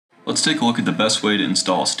Let's take a look at the best way to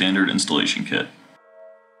install a standard installation kit.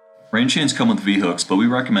 Rain chains come with V-hooks, but we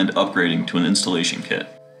recommend upgrading to an installation kit.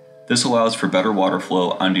 This allows for better water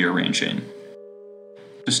flow onto your rain chain.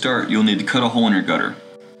 To start, you'll need to cut a hole in your gutter.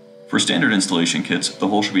 For standard installation kits, the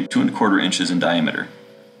hole should be 2¼ inches in diameter.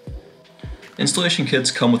 Installation kits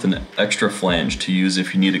come with an extra flange to use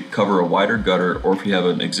if you need to cover a wider gutter or if you have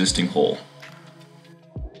an existing hole.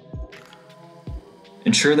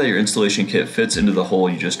 Ensure that your installation kit fits into the hole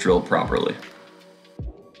you just drilled properly.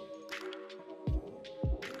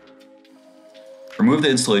 Remove the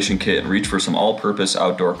installation kit and reach for some all-purpose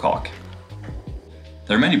outdoor caulk.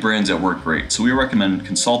 There are many brands that work great, so we recommend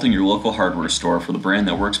consulting your local hardware store for the brand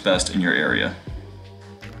that works best in your area.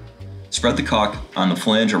 Spread the caulk on the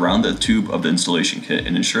flange around the tube of the installation kit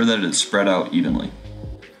and ensure that it is spread out evenly.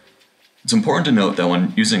 It's important to note that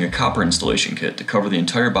when using a copper installation kit to cover the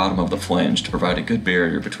entire bottom of the flange to provide a good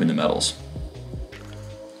barrier between the metals.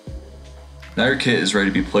 Now your kit is ready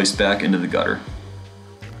to be placed back into the gutter.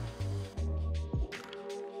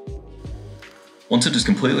 Once it is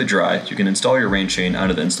completely dry, you can install your rain chain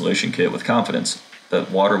onto the installation kit with confidence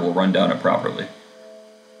that water will run down it properly.